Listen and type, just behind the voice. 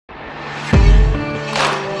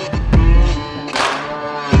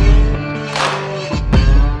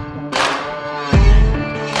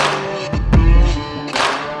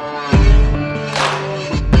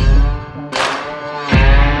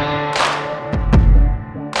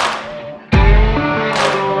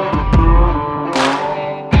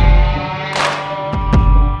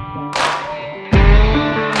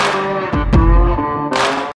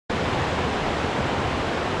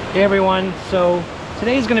Hey everyone, so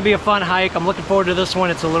today's going to be a fun hike. I'm looking forward to this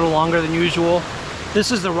one. It's a little longer than usual.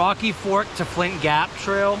 This is the Rocky Fork to Flint Gap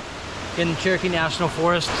Trail in Cherokee National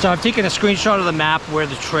Forest. So I've taken a screenshot of the map where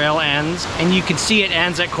the trail ends, and you can see it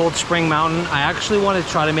ends at Cold Spring Mountain. I actually want to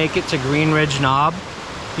try to make it to Green Ridge Knob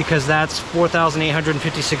because that's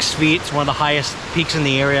 4,856 feet. It's one of the highest peaks in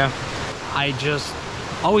the area. I just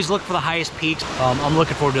always look for the highest peaks. I'm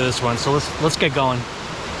looking forward to this one, so let's get going.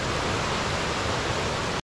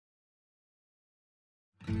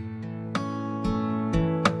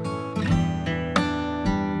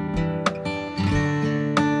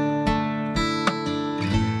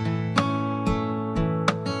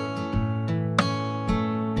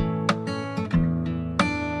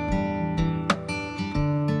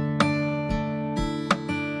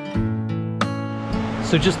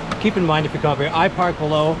 So just keep in mind if you come up here, I park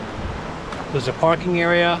below. There's a parking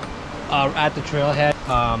area at the trailhead.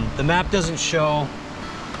 The map doesn't show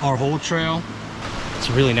our whole trail. It's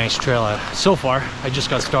a really nice trail so far. I just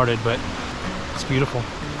got started, but it's beautiful.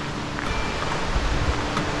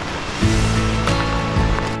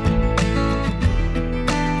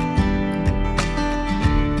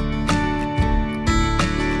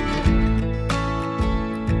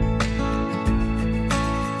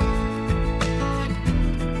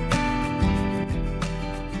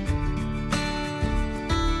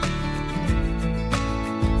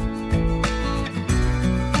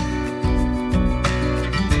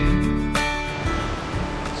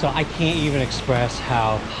 So I can't even express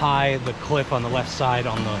how high the cliff on the left side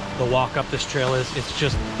on the walk up this trail is. It's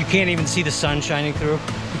just, you can't even see the sun shining through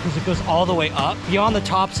because it goes all the way up. Beyond the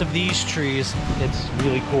tops of these trees, it's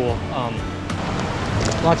really cool.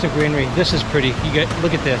 Lots of greenery. This is pretty.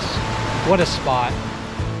 Look at this. What a spot.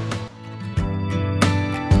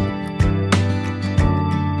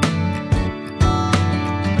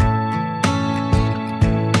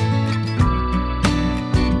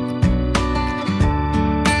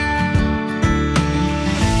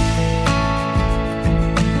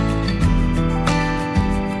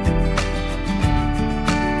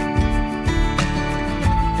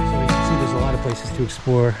 To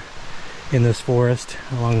explore in this forest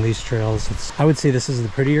along these trails. I would say this is the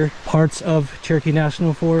prettier parts of Cherokee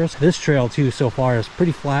National Forest. This trail too so far is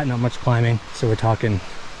pretty flat, not much climbing, so we're talking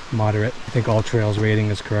moderate. I think all trails rating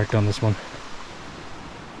is correct on this one.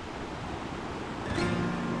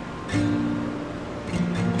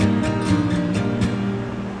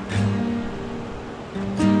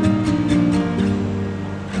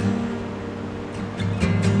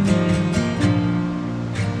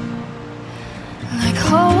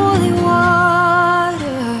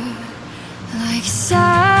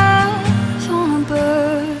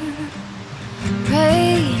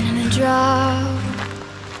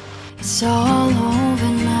 It's all over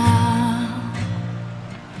now.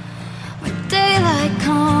 When daylight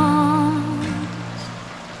comes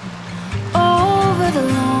over the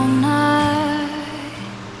long night,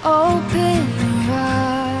 open your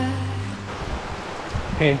eyes.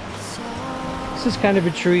 Hey, this is kind of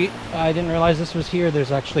a treat. I didn't realize this was here.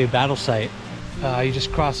 There's actually a battle site. You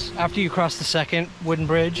just cross, after you cross the second wooden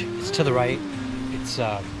bridge, it's to the right. It's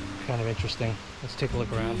kind of interesting. Let's take a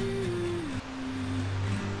look around.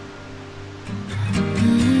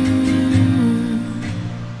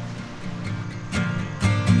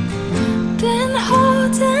 Been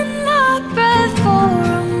holding my breath for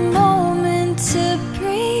a moment to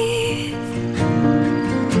breathe.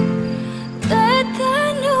 Let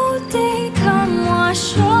that new day come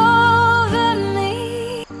wash over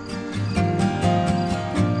me.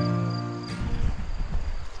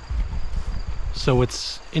 So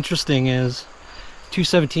what's interesting is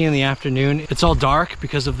 2:17 in the afternoon. It's all dark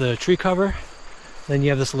because of the tree cover. Then you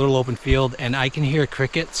have this little open field and I can hear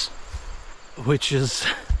crickets, which is,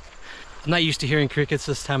 I'm not used to hearing crickets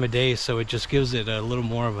this time of day, so it just gives it a little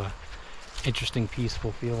more of a interesting,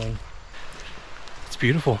 peaceful feeling. It's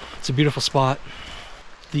beautiful. It's a beautiful spot.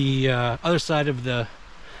 The other side of the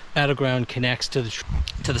battleground connects to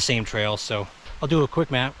the same trail, so I'll do a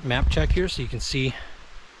quick map check here so you can see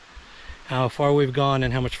how far we've gone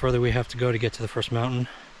and how much further we have to go to get to the first mountain.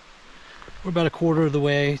 We're about a quarter of the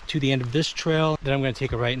way to the end of this trail. Then I'm going to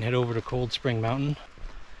take a right and head over to Cold Spring Mountain.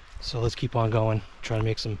 So let's keep on going, try to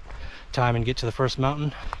make some time and get to the first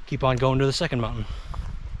mountain. Keep on going to the second mountain.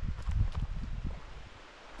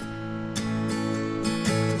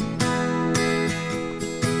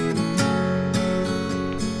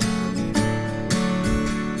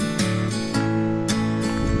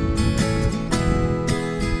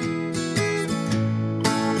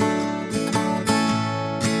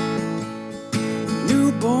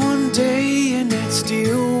 Newborn day and that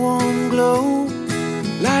still warm glow.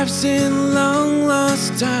 Life's dancing long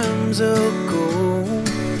lost times ago.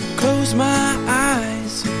 Close my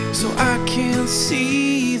eyes so I can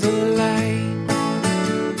see the light.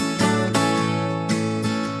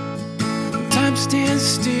 Time stands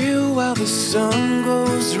still while the sun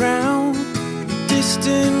goes round.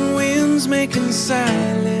 Distant winds making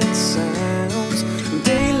silent sounds.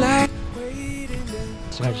 Daylight waiting.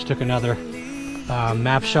 So I just took another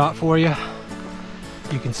map shot for you.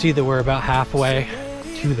 You can see that we're about halfway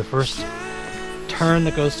to the first turn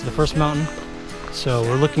that goes to the first mountain. So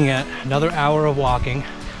we're looking at another hour of walking.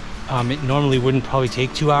 It normally wouldn't probably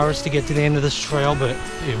take 2 hours to get to the end of this trail, but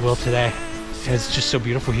it will today. And it's just so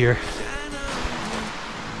beautiful here.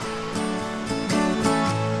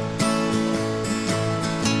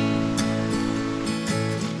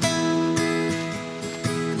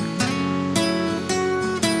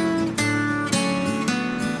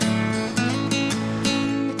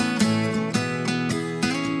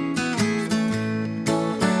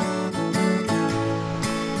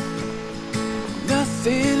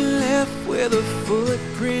 Nothing left where the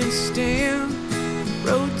footprints stand.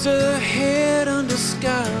 Roads ahead under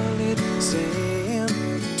scarlet sand.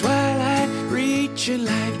 Twilight reaching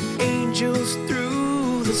like angels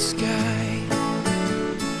through the sky.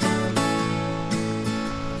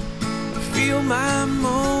 Feel my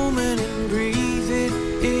moment and breathe it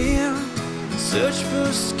in. Search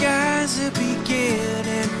for skies that begin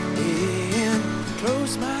and end.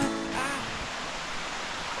 Close my eyes.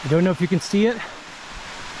 I don't know if you can see it,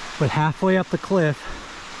 but halfway up the cliff,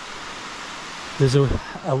 there's a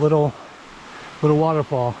little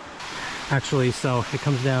waterfall, actually. So it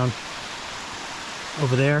comes down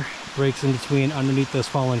over there, breaks in between underneath those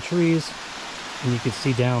fallen trees, and you can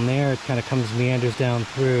see down there, it kind of comes, meanders down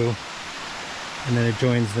through, and then it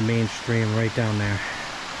joins the main stream right down there.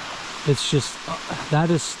 It's just,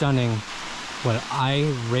 that is stunning. But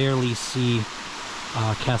I rarely see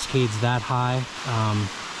cascades that high.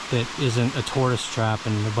 That isn't a tourist trap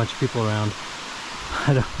and a bunch of people around.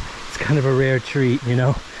 It's kind of a rare treat, you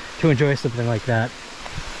know, to enjoy something like that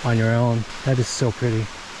on your own. That is so pretty.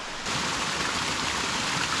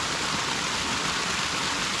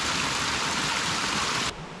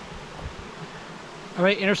 All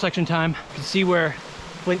right, intersection time. You can see where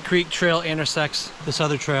Flint Creek Trail intersects this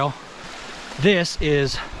other trail. This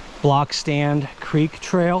is Block Stand Creek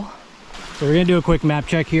Trail. So we're gonna do a quick map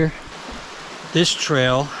check here. This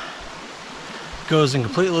trail goes in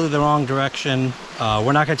completely the wrong direction.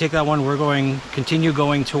 We're not gonna take that one. We're continue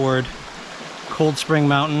going toward Cold Spring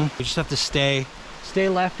Mountain. You just have to stay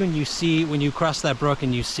left when you cross that brook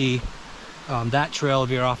and you see that trail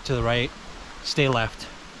veer off to the right. Stay left.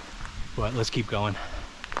 But let's keep going.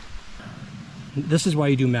 This is why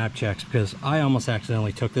you do map checks, because I almost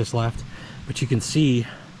accidentally took this left, but you can see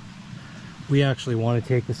we actually want to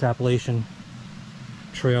take this Appalachian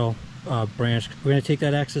Trail branch. We're going to take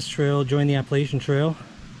that access trail, join the Appalachian Trail,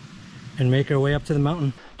 and make our way up to the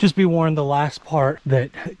mountain. Just be warned, the last part that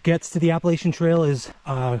gets to the Appalachian Trail is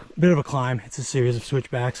a bit of a climb. It's a series of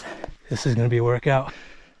switchbacks. This is going to be a workout.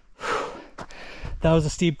 That was a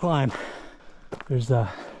steep climb. There's the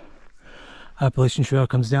Appalachian Trail,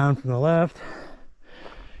 comes down from the left,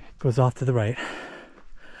 goes off to the right.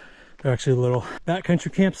 There are actually little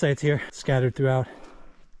backcountry campsites here scattered throughout.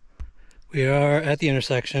 We are at the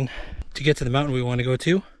intersection. To get to the mountain we want to go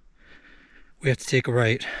to, we have to take a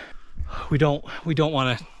right. We don't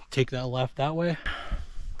want to take that left that way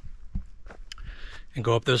and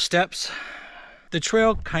go up those steps. The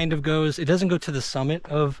trail kind of goes, it doesn't go to the summit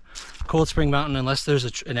of Cold Spring Mountain unless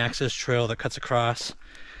there's an access trail that cuts across.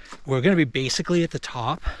 We're going to be basically at the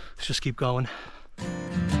top. Let's just keep going.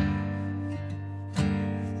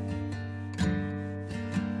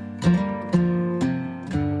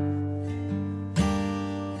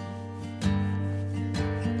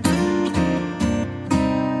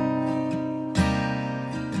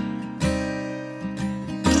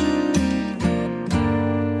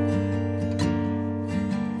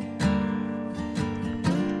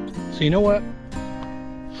 So you know what?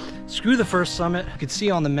 Screw the first summit. You can see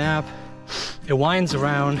on the map, it winds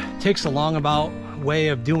around. Takes a long about way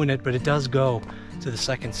of doing it, but it does go to the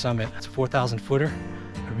second summit. It's a 4,000 footer.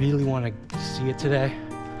 I really want to see it today.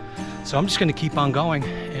 So I'm just going to keep on going,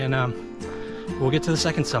 and we'll get to the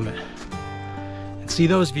second summit and see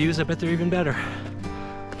those views. I bet they're even better.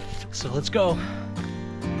 So let's go.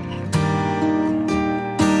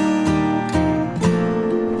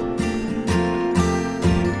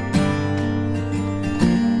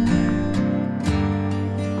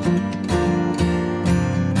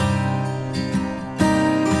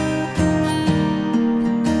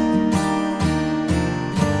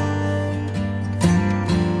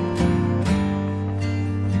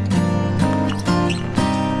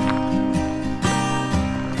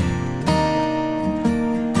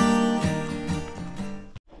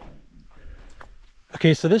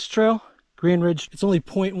 Okay, so this trail, Green Ridge, it's only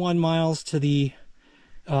 0.1 miles to the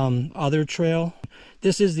other trail.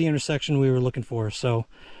 This is the intersection we were looking for, so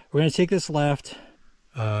we're gonna take this left.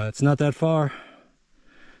 It's not that far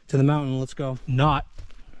to the mountain. Let's go. Not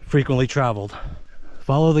frequently traveled.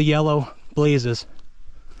 Follow the yellow blazes.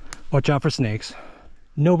 Watch out for snakes.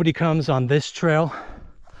 Nobody comes on this trail.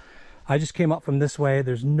 I just came up from this way.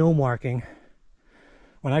 There's no marking.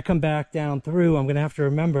 When I come back down through, I'm gonna have to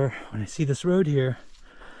remember when I see this road here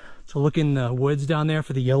to look in the woods down there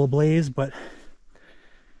for the yellow blaze, but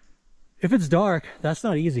if it's dark, that's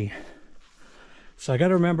not easy. So I got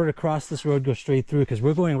to remember to cross this road, go straight through, because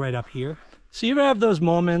we're going right up here. So you ever have those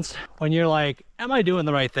moments when you're like, am I doing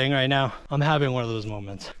the right thing right now? I'm having one of those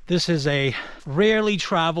moments. This is a rarely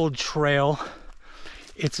traveled trail.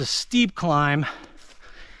 It's a steep climb.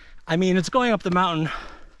 I mean, it's going up the mountain,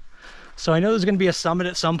 so I know there's going to be a summit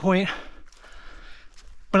at some point,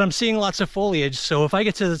 but I'm seeing lots of foliage. So if I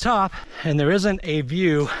get to the top and there isn't a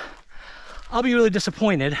view, I'll be really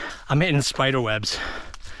disappointed. I'm hitting spider webs.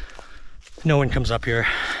 No one comes up here.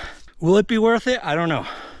 Will it be worth it? I don't know.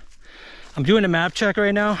 I'm doing a map check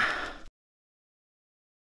right now.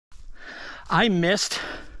 I missed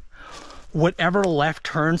whatever left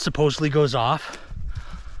turn supposedly goes off.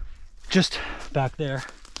 Just back there.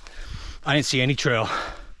 I didn't see any trail.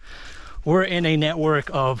 We're in a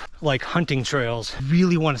network of like hunting trails.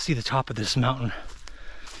 Really want to see the top of this mountain.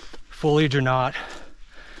 Foliage or not,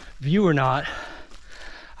 view or not.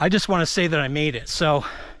 I just want to say that I made it. So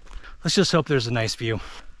let's just hope there's a nice view.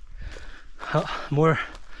 More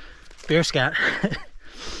bear scat.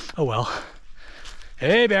 Oh well.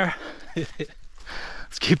 Hey bear.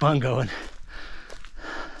 Let's keep on going.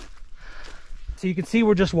 So you can see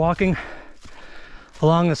we're just walking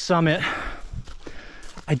along the summit.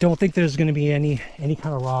 I don't think there's going to be any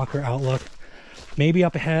kind of rock or outlook. Maybe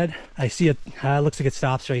up ahead. I see it. Looks like it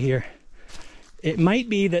stops right here. It might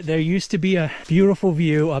be that there used to be a beautiful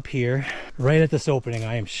view up here right at this opening.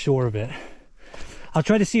 I am sure of it. I'll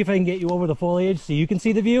try to see if I can get you over the foliage so you can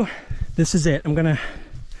see the view. This is it. I'm gonna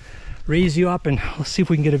raise you up and let's see if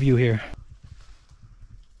we can get a view here.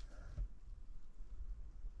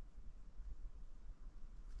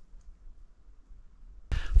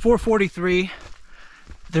 .443.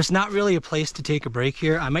 There's not really a place to take a break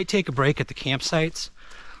here. I might take a break at the campsites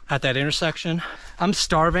at that intersection. I'm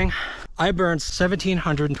starving. I burned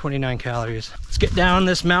 1,729 calories. Let's get down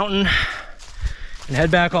this mountain and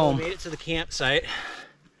head back home. We made it to the campsite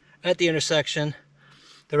at the intersection.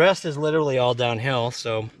 The rest is literally all downhill,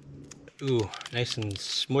 so ooh, nice and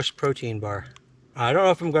smushed protein bar. I don't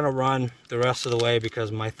know if I'm gonna run the rest of the way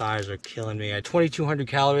because my thighs are killing me. I had 2,200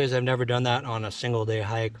 calories. I've never done that on a single day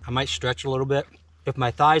hike. I might stretch a little bit. If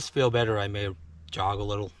my thighs feel better, I may jog a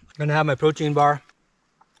little. I'm gonna have my protein bar,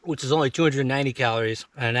 which is only 290 calories,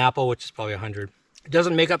 and an apple, which is probably 100. It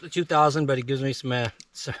doesn't make up the 2,000, but it gives me some,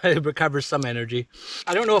 it recovers some energy.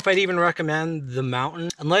 I don't know if I'd even recommend the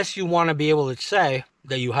mountain, unless you want to be able to say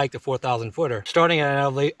that you hiked a 4,000 footer, starting at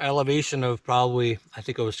an elevation of probably, I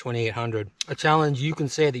think it was 2,800. A challenge you can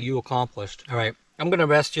say that you accomplished. All right, I'm gonna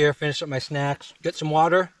rest here, finish up my snacks, get some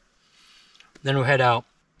water, then we'll head out.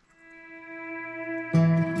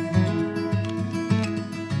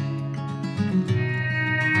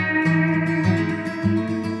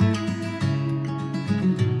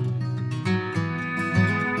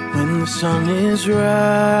 When the sun is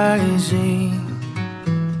rising,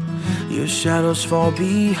 your shadows fall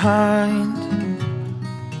behind.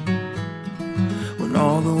 When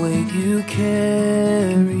all the weight you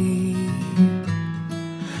carry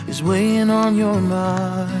is weighing on your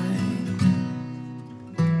mind,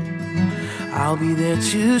 I'll be there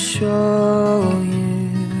to show you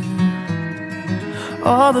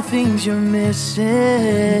all the things you're missing,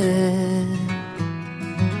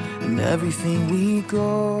 and everything we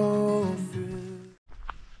go through.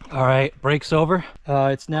 All right, break's over.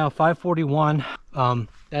 It's now 5:41.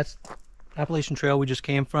 That's Appalachian Trail we just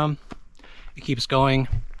came from. It keeps going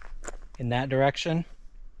in that direction.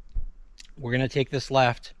 We're gonna take this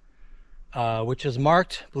left, which is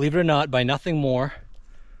marked, believe it or not, by nothing more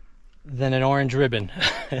than an orange ribbon.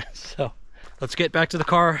 So let's get back to the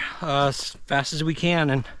car as fast as we can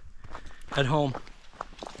and head home.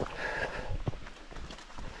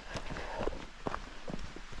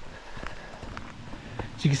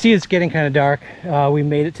 So you can see it's getting kind of dark. We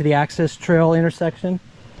made it to the access trail intersection.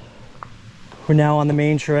 We're now on the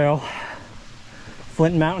main trail,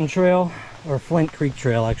 Flint Mountain Trail, or Flint Creek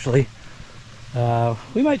Trail actually.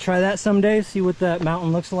 We might try that someday, see what that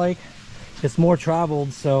mountain looks like. It's more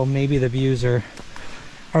traveled, so maybe the views are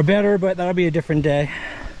better, but that'll be a different day.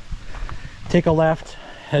 Take a left,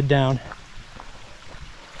 head down.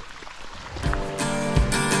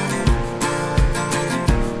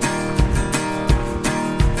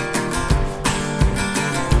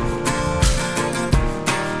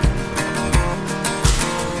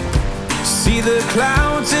 See the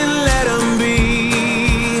clouds and let them be.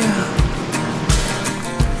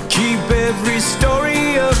 Keep every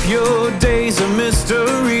story of your days a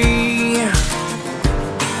mystery.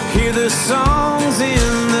 Hear the songs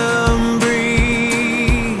in the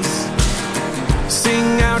breeze.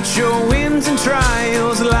 Sing out your wins and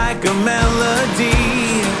trials like a melody.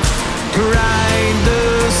 Ride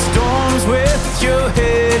the storms with your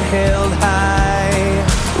head held high.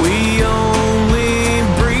 We only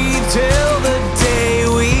breathe till the day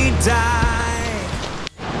we die.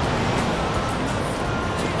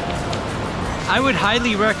 I would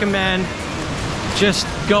highly recommend just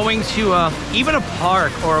going to even a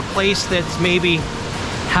park or a place that's maybe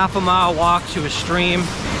half a mile walk to a stream.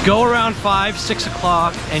 Go around 5, 6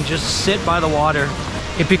 o'clock and just sit by the water.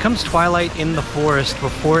 It becomes twilight in the forest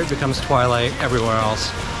before it becomes twilight everywhere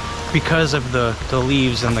else because of the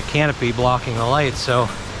leaves and the canopy blocking the light. So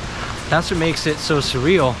that's what makes it so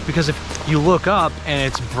surreal, because if you look up and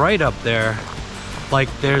it's bright up there, like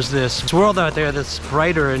there's this world out there that's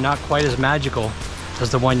brighter and not quite as magical as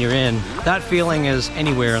the one you're in. That feeling is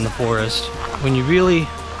anywhere in the forest. When you really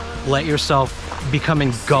let yourself become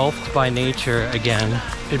engulfed by nature again,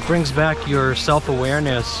 it brings back your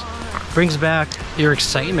self-awareness, brings back your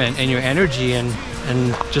excitement and your energy and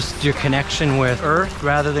just your connection with Earth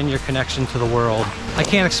rather than your connection to the world. I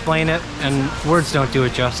can't explain it, and words don't do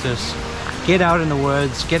it justice. Get out in the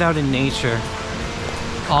woods, get out in nature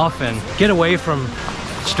often. Get away from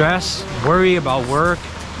stress, worry about work,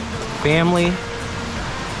 family,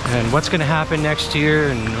 and what's gonna happen next year,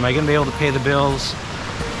 and am I gonna be able to pay the bills?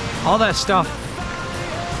 All that stuff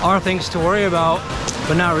are things to worry about,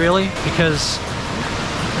 but not really, because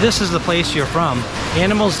this is the place you're from.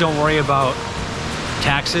 Animals don't worry about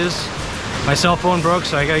taxes. My cell phone broke,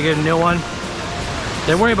 so I gotta get a new one.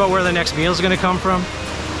 They worry about where the next meal is gonna come from.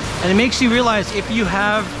 And it makes you realize, if you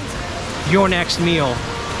have your next meal,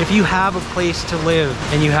 if you have a place to live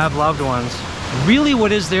and you have loved ones, really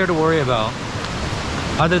what is there to worry about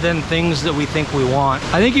other than things that we think we want?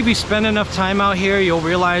 I think if you spend enough time out here, you'll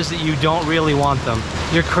realize that you don't really want them.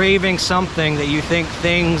 You're craving something that you think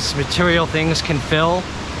things, material things can fill,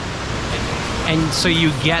 and so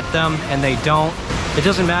you get them and they don't. It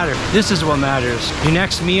doesn't matter. This is what matters. Your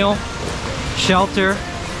next meal, shelter,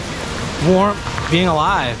 warmth, being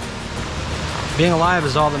alive. Being alive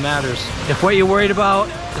is all that matters. If what you're worried about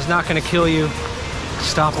is not gonna kill you,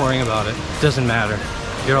 stop worrying about it. It doesn't matter.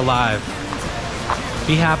 You're alive.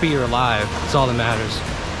 Be happy you're alive. It's all that matters.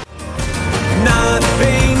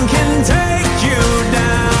 Nothing can take you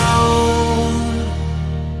down.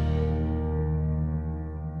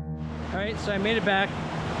 All right, so I made it back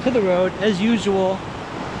to the road. As usual,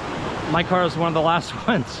 my car is one of the last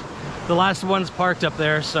ones. The last one's parked up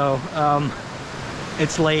there, so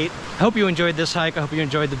it's late. I hope you enjoyed this hike. I hope you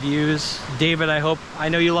enjoyed the views. David, I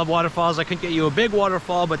know you love waterfalls. I couldn't get you a big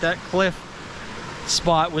waterfall, but that cliff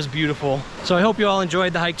spot was beautiful. So I hope you all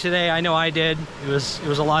enjoyed the hike today. I know I did. It was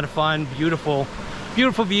a lot of fun. Beautiful,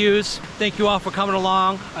 beautiful views. Thank you all for coming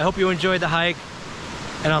along. I hope you enjoyed the hike,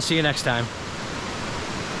 and I'll see you next time.